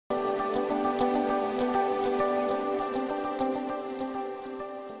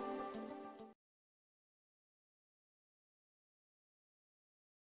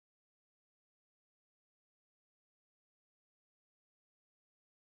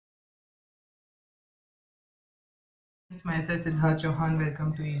It's myself Siddharth Chauhan.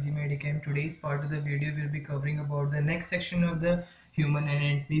 Welcome to Easy MedChem. Today's part of the video will be covering about the next section of the human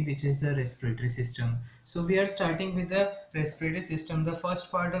anatomy, which is the respiratory system. So we are starting with the respiratory system. The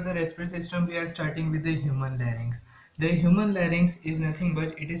first part of the respiratory system, we are starting with the human larynx. The human larynx is nothing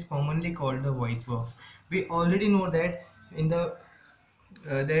but it is commonly called the voice box. We already know that in that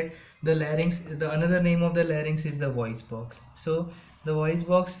the larynx, the another name of the larynx is the voice box. So the voice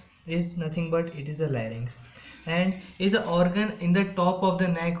box is nothing but it is a larynx and is an organ in the top of the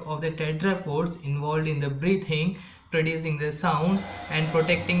neck of the tetrapods involved in the breathing, producing the sounds and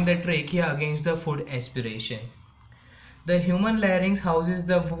protecting the trachea against the food aspiration. The human larynx houses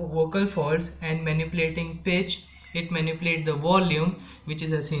the vocal folds and manipulating pitch. It manipulates the volume, which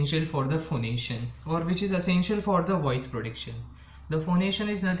is essential for the phonation or which is essential for the voice production. The phonation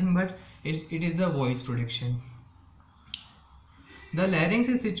is nothing but it is the voice production. The larynx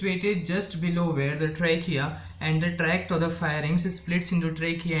is situated just below where the trachea and the tract of the pharynx splits into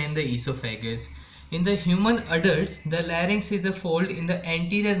trachea and the esophagus. In the human adults, the larynx is the fold in the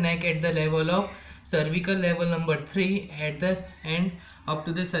anterior neck at the level of cervical level number 3 at the end up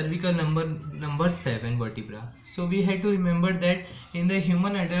to the cervical number 7 vertebra. So we had to remember that in the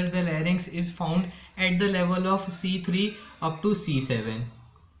human adult, the larynx is found at the level of C3 up to C7.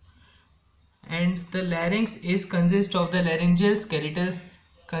 And the larynx is consist of the laryngeal skeletal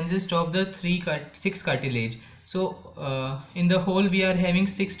consist of the 6 cartilage. So in the whole we are having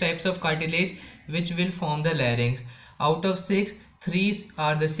 6 types of cartilage which will form the larynx. Out of 6, 3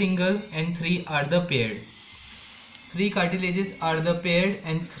 are the single and 3 are the paired. 3 cartilages are the paired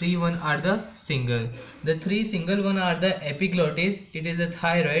and 3 are the single. The 3 single one are the epiglottis, it is a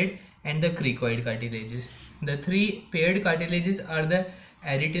thyroid, and the cricoid cartilages. The 3 paired cartilages are the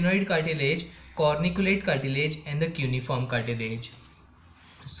arytenoid cartilage, corniculate cartilage, and the cuneiform cartilage.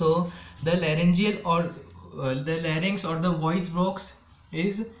 So the laryngeal or the larynx or the voice box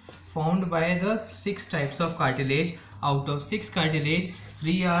is formed by the 6 types of cartilage. Out of 6 cartilage,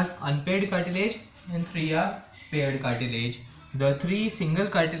 3 are unpaired cartilage and 3 are paired cartilage. The 3 single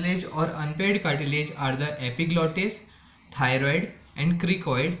cartilage or unpaired cartilage are the epiglottis, thyroid, and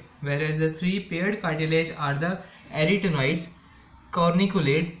cricoid, whereas the 3 paired cartilage are the arytenoids,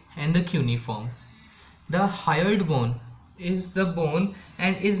 corniculate, and the cuneiform. The hyoid bone is the bone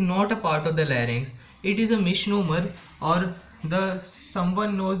and is not a part of the larynx. It is a misnomer, or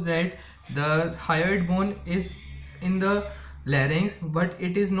someone knows that the hyoid bone is in the larynx, but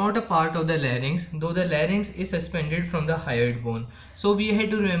it is not a part of the larynx, though the larynx is suspended from the hyoid bone. So we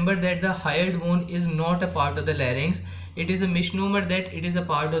had to remember that the hyoid bone is not a part of the larynx. It is a misnomer that it is a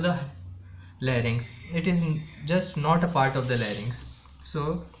part of the larynx. It is just not a part of the larynx.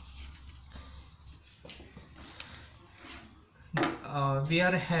 So we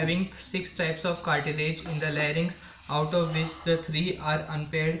are having 6 types of cartilage in the larynx, out of which the 3 are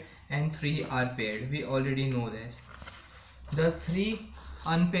unpaired and 3 are paired. We already know this. The 3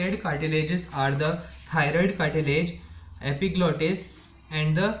 unpaired cartilages are the thyroid cartilage, epiglottis,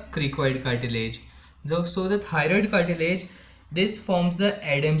 and the cricoid cartilage. So the thyroid cartilage, this forms the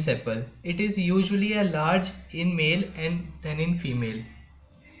diencephalon. It is usually a large in male and then in female.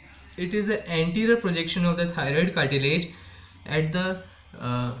 It is the anterior projection of the thyroid cartilage at the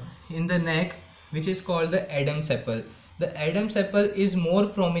in the neck, which is called the diencephalon. The diencephalon is more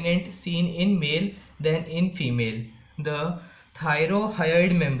prominent seen in male than in female. The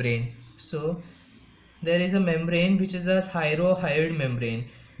thyrohyoid membrane. So there is a membrane which is the thyrohyoid membrane.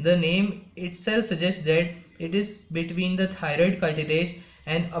 The name itself suggests that it is between the thyroid cartilage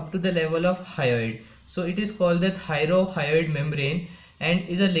and up to the level of hyoid. So it is called the thyrohyoid membrane and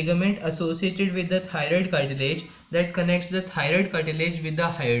is a ligament associated with the thyroid cartilage that connects the thyroid cartilage with the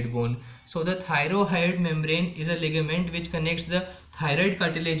hyoid bone. So the thyrohyoid membrane is a ligament which connects the thyroid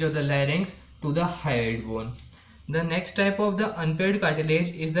cartilage of the larynx to the hyoid bone. The next type of the unpaired cartilage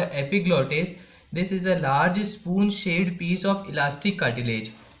is the epiglottis. This is a large spoon-shaped piece of elastic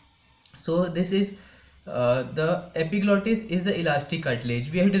cartilage. So this is the epiglottis is the elastic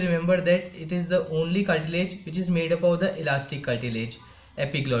cartilage. We have to remember that it is the only cartilage which is made up of the elastic cartilage,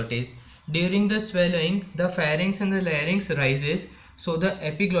 epiglottis. During the swallowing, the pharynx and the larynx rises. So the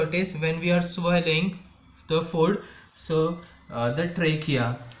epiglottis, when we are swallowing the food, so the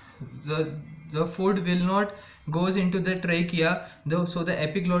trachea, the food will not goes into the trachea, so the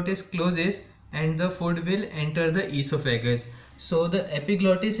epiglottis closes and the food will enter the esophagus. So the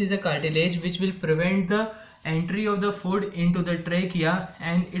epiglottis is a cartilage which will prevent the entry of the food into the trachea,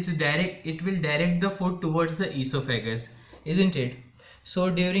 and it will direct the food towards the esophagus, isn't it? So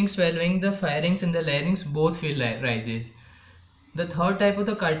during swallowing, the pharynx and the larynx both will rises. The third type of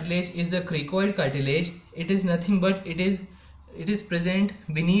the cartilage is the cricoid cartilage. It is nothing but it is present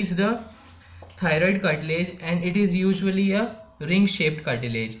beneath the thyroid cartilage, and it is usually a ring shaped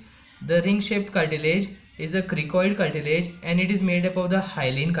cartilage. The ring shaped cartilage is the cricoid cartilage, and it is made up of the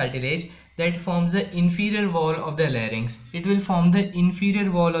hyaline cartilage that forms the inferior wall of the larynx. It will form the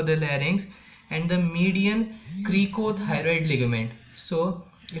inferior wall of the larynx and the median cricothyroid ligament. So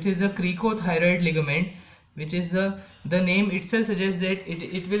it is the cricothyroid ligament, which is the name itself suggests that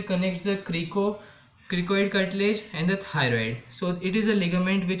it will connect the cricoid cartilage and the thyroid. So it is a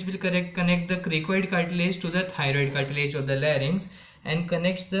ligament which will connect the cricoid cartilage to the thyroid cartilage of the larynx and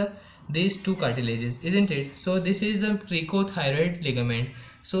connects these two cartilages, isn't it? So this is the cricothyroid ligament.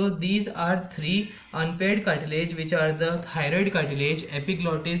 So these are three unpaired cartilage, which are the thyroid cartilage,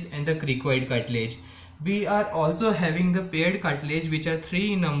 epiglottis, and the cricoid cartilage. We are also having the paired cartilage, which are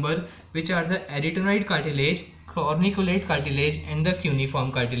three in number, which are the arytenoid cartilage, corniculate cartilage, and the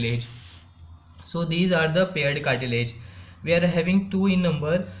cuneiform cartilage. So these are the paired cartilage. We are having two in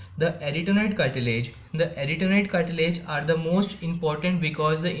number, the arytenoid cartilage. The arytenoid cartilage are the most important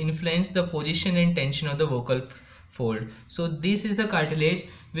because they influence the position and tension of the vocal fold. So this is the cartilage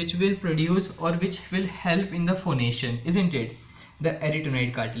which will produce or which will help in the phonation, isn't it? The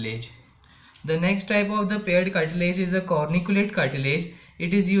arytenoid cartilage. The next type of the paired cartilage is the corniculate cartilage.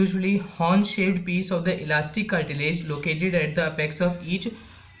 It is usually horn-shaped piece of the elastic cartilage located at the apex of each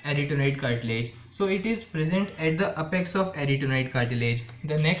arytenoid cartilage. So it is present at the apex of arytenoid cartilage.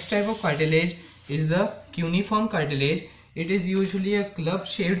 The next type of cartilage is the cuneiform cartilage. It is usually a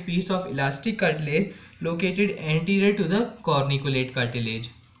club-shaped piece of elastic cartilage located anterior to the corniculate cartilage.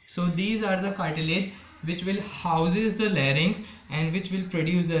 So these are the cartilage which will houses the larynx and which will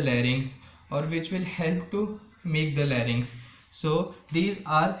produce the larynx, or which will help to make the larynx. So these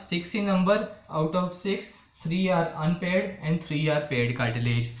are 6 in number. Out of 6, 3 are unpaired and 3 are paired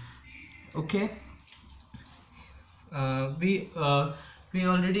cartilage. Okay. We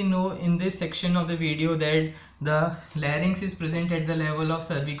already know in this section of the video that the larynx is present at the level of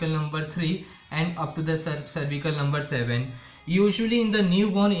cervical number 3 and up to the cervical number 7. Usually in the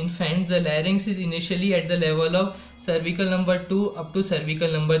newborn infant, the larynx is initially at the level of cervical number 2 up to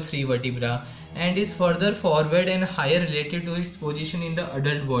cervical number 3 vertebra and is further forward and higher relative to its position in the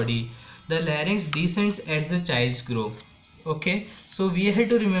adult body. The larynx descends as the child's grow. Okay, so we have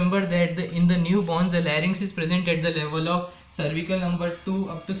to remember that in the newborns, the larynx is present at the level of cervical number 2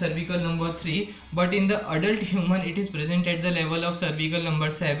 up to cervical number 3, but in the adult human it is present at the level of cervical number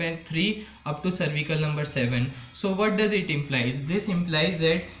 3 up to cervical number 7. So what does it imply? This implies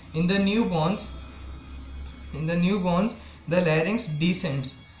that in the newborns the larynx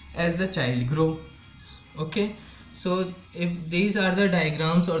descends as the child grow. Okay, so if these are the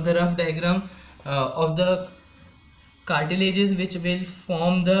diagrams or the rough diagram of the cartilages which will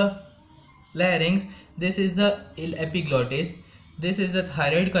form the larynx. This is the epiglottis, this is the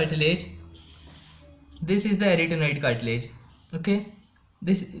thyroid cartilage, this is the arytenoid cartilage. Okay,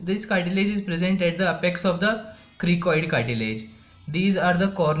 this cartilage is present at the apex of the cricoid cartilage. These are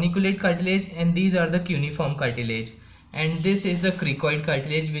the corniculate cartilage and these are the cuneiform cartilage, and this is the cricoid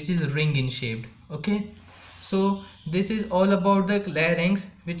cartilage which is ring in shaped. Okay, so this is all about the larynx,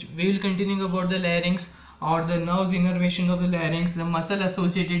 which we will continue about the larynx or the nerves innervation of the larynx, the muscle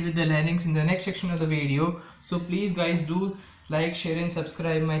associated with the larynx in the next section of the video. So please guys, do like, share and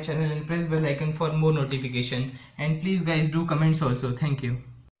subscribe my channel and press bell icon for more notification, and please guys do comments also. Thank you.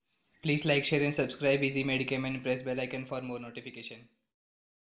 Please like, share and subscribe Easy MedChem and press bell icon for more notification.